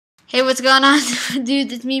Hey, what's going on,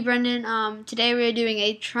 dude? It's me, Brendan. Today we're doing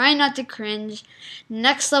a Try Not to Cringe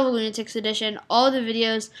Next Level Lunatics edition. All the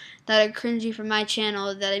videos that are cringy from my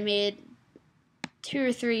channel that I made 2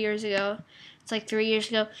 or 3 years ago. It's like 3 years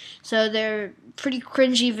ago. So they're pretty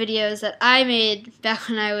cringy videos that I made back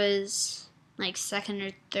when I was like 2nd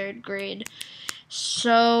or 3rd grade.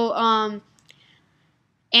 So,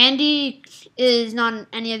 Andy is not in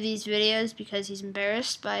any of these videos because he's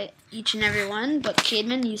embarrassed by each and every one, but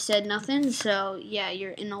Cademan, you said nothing, so yeah,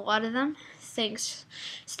 you're in a lot of them. Thanks.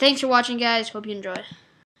 So thanks for watching, guys. Hope you enjoy.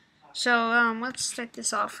 So, let's start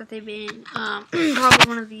this off with it being probably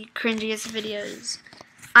one of the cringiest videos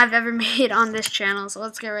I've ever made on this channel, so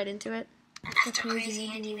let's get right into it. That's crazy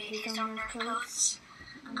Andy made his own clothes.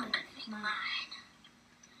 I'm gonna make mine.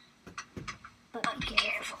 But be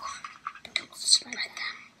careful. Don't spread them.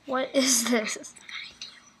 What is this?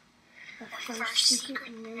 The first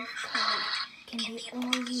secret Nerf code can be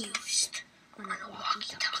only used on a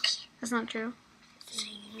walkie-talkie. That's not true. So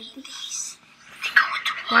you need these.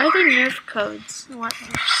 Why are they Nerf codes? What?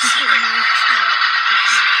 Secret Nerf code.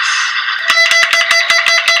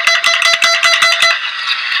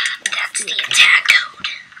 That's the attack code.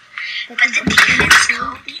 But the defense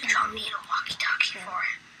code you don't need a walkie-talkie for.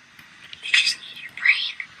 You just need your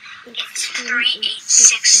brain. It's 38669.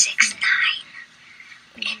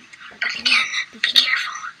 But again, be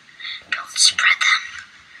careful. Don't spread them,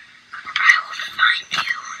 or I will find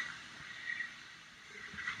you.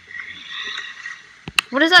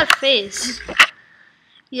 What is that face?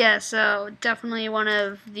 Yeah, so definitely one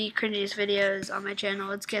of the cringiest videos on my channel.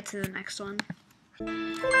 Let's get to the next one.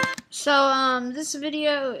 So, this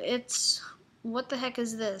video, it's what the heck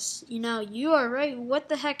is this? You know, you are right. What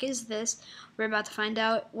the heck is this? We're about to find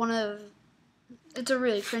out. It's a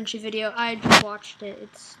really cringy video. I just watched it.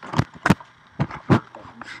 It's nothing.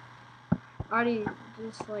 I already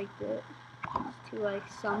disliked it. To like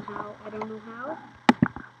somehow, I don't know how.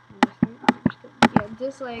 Yeah,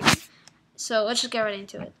 dislike. So let's just get right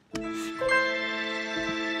into it.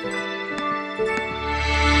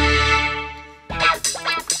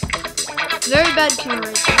 Very bad camera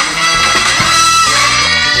right there.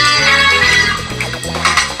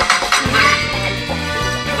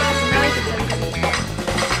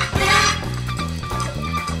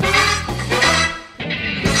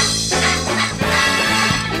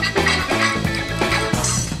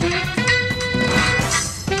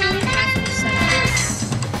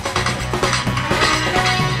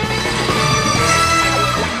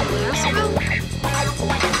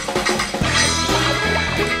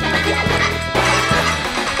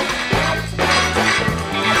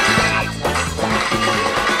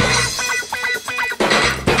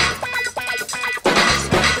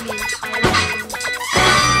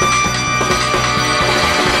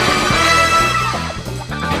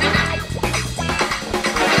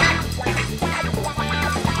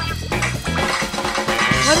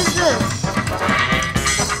 What is this?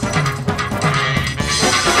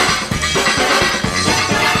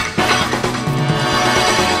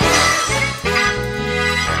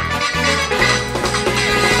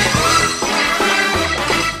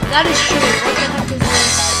 That is true. What the heck is this?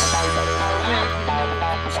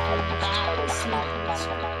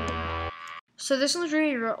 So this one's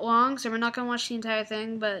really long, so we're not gonna watch the entire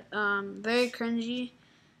thing, but very cringy.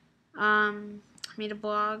 Made a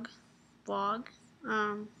blog.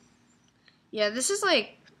 Yeah, this is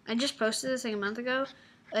like, I just posted this like a month ago.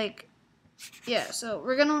 Like, yeah, so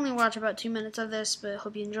we're gonna only watch about 2 minutes of this, but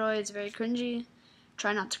hope you enjoy. It's very cringy.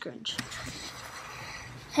 Try not to cringe.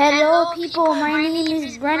 Hello people, my name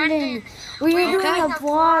is Brendan. We are doing a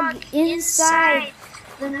vlog inside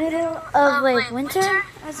the middle of like winter,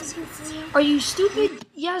 as you can see. Are you stupid?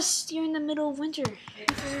 Yes, you're in the middle of winter.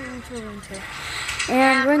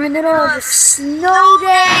 And we're in the middle of a snow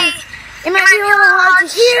day. It might be a little hard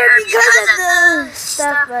to hear because of the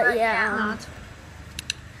stuff, but yeah.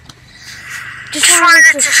 Just wanted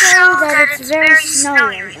to show that it's very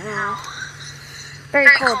snowy right now. Very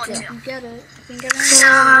cold too. You get it. I think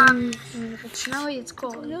if it's snowy, it's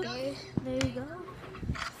cold. Okay? There you go.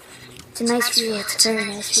 It's a nice view. It's a very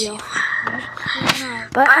nice view.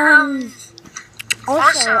 But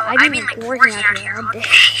also I've been like working out here all day.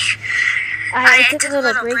 I took a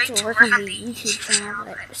little break to work on the YouTube channel,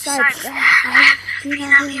 but besides that, I've been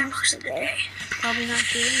out here most of the day. Probably not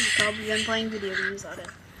doing. You've probably been playing video games all day.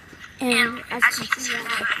 And as you can see, I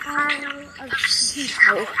have a pile of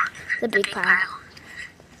snow. The big pile.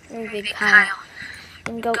 Very big pile.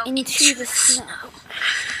 And go into the snow.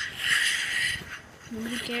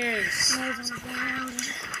 Nobody cares.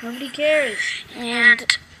 Nobody cares.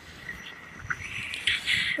 And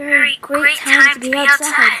very great time to be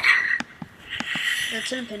outside.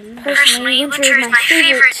 That's an opinion. Personally, winter is my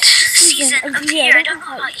favorite season of the year. I don't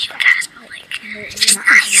know about you guys, but like, it's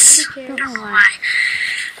nice. I don't know why.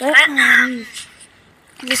 But,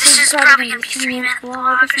 this is probably going to be a 3-minute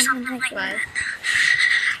vlog or something like that.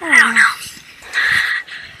 I don't know.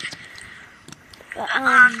 But,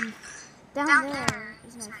 down there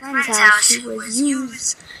is my friend's house, who was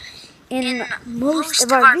used in most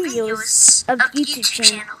of our videos of the YouTube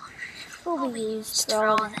channel. Will be used for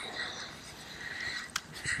all of that.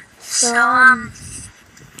 So,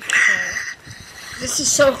 this is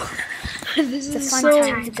so. This is a fun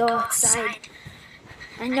time to go outside.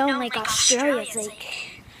 I know in like Australia it's like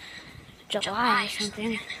July or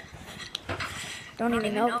something. Don't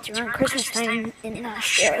even know if it's around Christmas time in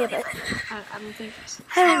Australia, but I don't think so.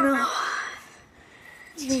 I don't know.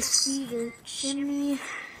 You can see the chimney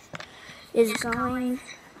is going.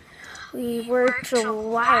 We worked for a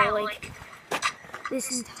while, like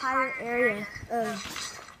this entire area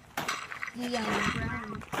of the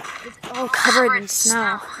ground is all covered in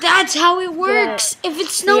snow. That's how it works. If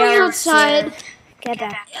it's snowing outside, Get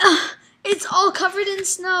back. it's all covered in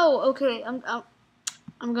snow. Okay, I'm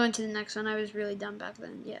going to the next one. I was really dumb back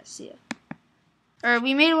then. Yeah, see ya. Or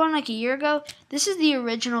we made one like a year ago. This is the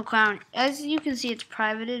original clown. As you can see, it's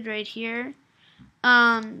privated right here.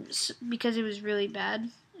 Because it was really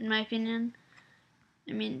bad, in my opinion.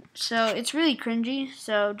 I mean, so it's really cringy.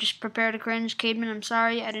 So just prepare to cringe, Cademan. I'm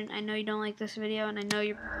sorry. I know you don't like this video, and I know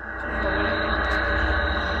you're bored.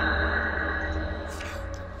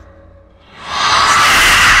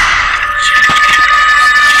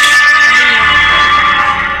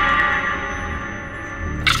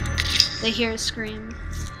 They hear a scream.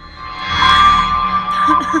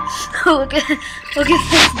 look at this. Look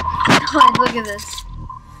at this.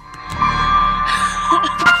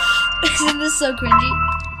 Isn't this so cringy?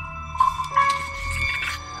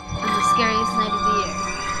 On the scariest night of the year.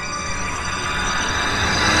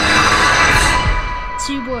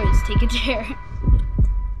 2 boys take a dare.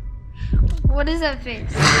 What is that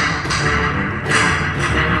face?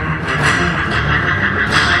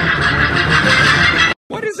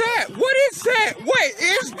 What is that? What is that? What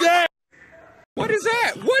is that? What is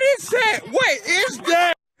that? What is that? What is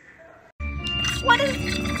that? What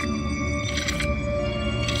is...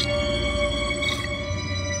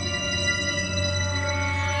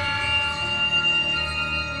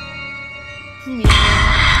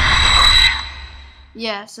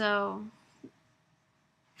 Yeah, so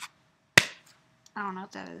I don't know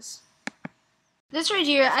what that is. This right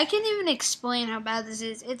here, I can't even explain how bad this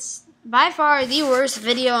is. It's by far the worst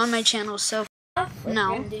video on my channel so far.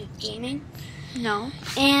 No. We're gonna do gaming. No.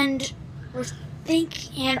 And we're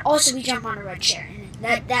thinking, and also we jump on a red chair,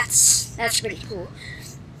 and that's pretty cool.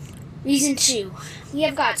 Reason 2, we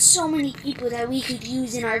have got so many people that we could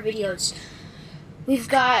use in our videos. We've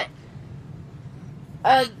got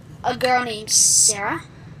a girl named Sarah,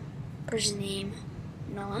 person named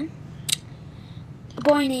Nolan, a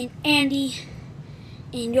boy named Andy,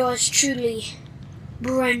 and yours truly,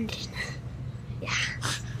 Brendan. Yeah.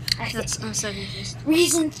 I'm so confused.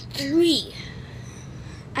 Reason 3,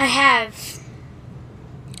 on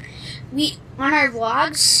our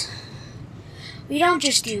vlogs, we don't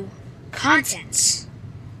just do contents.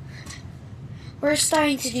 We're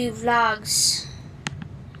starting to do vlogs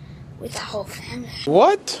with the whole family.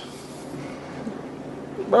 What?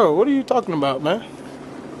 Bro, what are you talking about, man?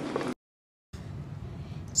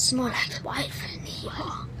 It's more like the white family,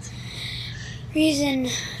 y'all. Reason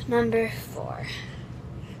number 4.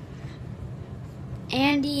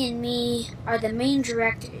 Andy and me are the main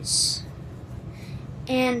directors.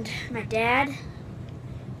 And my dad,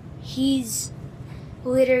 he's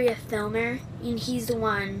literally a filmer, and he's the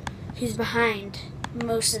one who's behind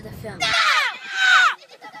most of the film.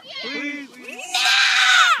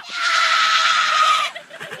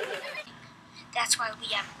 That's why we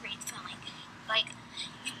have great filming. Like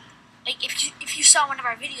if you saw one of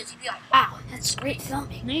our videos, you'd be like, wow, that's great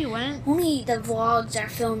filming. No, you wouldn't. Only the vlogs are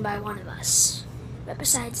filmed by one of us. But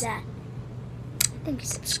besides that, I think you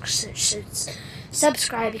should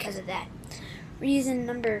subscribe because of that. Reason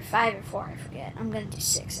number 5 or 4, I forget. I'm gonna do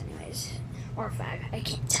 6 anyways. Or 5, I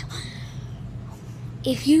can't tell.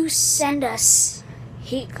 If you send us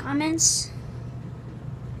hate comments,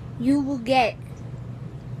 you will get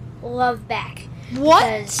love back. What?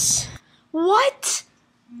 Because What?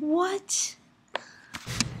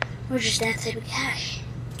 we're just that type of guy.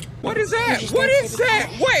 What is that? What is that?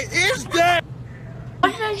 What is that?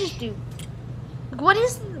 What did I just do? What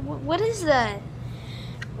is that?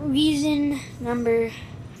 Reason number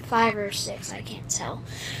 5 or 6, I can't tell.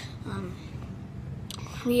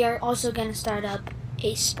 We are also gonna start up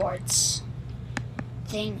a sports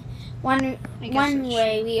thing. One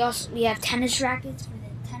way we have tennis rackets for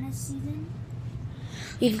the tennis season.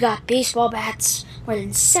 We've got baseball bats, more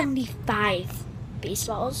than 75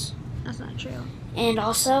 baseballs. That's not true. And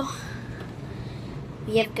also,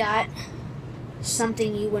 we have got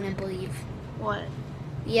something you wouldn't believe. What?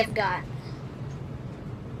 We have got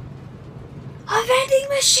a vending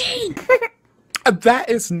machine! That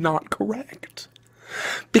is not correct.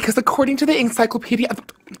 Because according to the encyclopedia...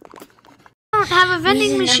 I don't have a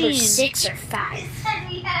vending Reason machine. number 6 or 5.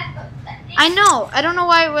 I know. I don't know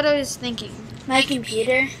what I was thinking. My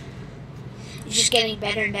computer is just getting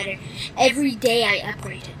better and better. Every day I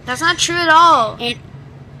upgrade it. That's not true at all. And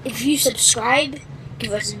if you subscribe,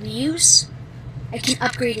 give us views, I can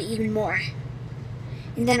upgrade it even more.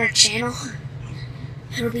 And then our channel,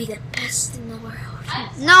 it'll be the best in the world.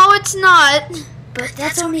 No, it's not. But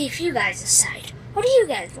that's only if you guys decide. What do you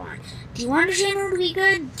guys want? Do you want our channel to be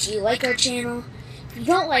good? Do you like our channel? If you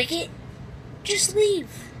don't like it, just leave.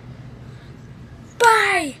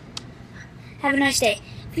 Bye! Have a nice day.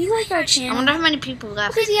 If you like our I channel, wonder how many people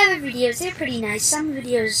left. look at the other videos. They're pretty nice. Some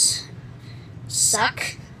videos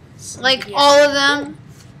suck. Some Like videos all of are them. good.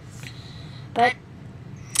 But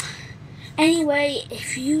anyway,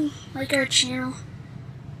 if you like our channel,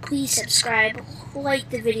 please subscribe. Like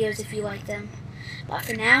the videos if you like them. But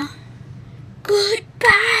for now,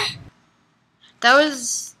 goodbye! That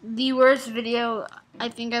was the worst video I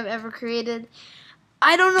think I've ever created.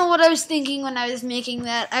 I don't know what I was thinking when I was making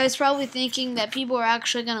that. I was probably thinking that people were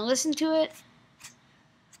actually going to listen to it.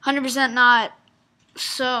 100% not.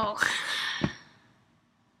 So,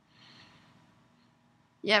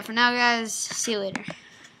 yeah, for now, guys, see you later.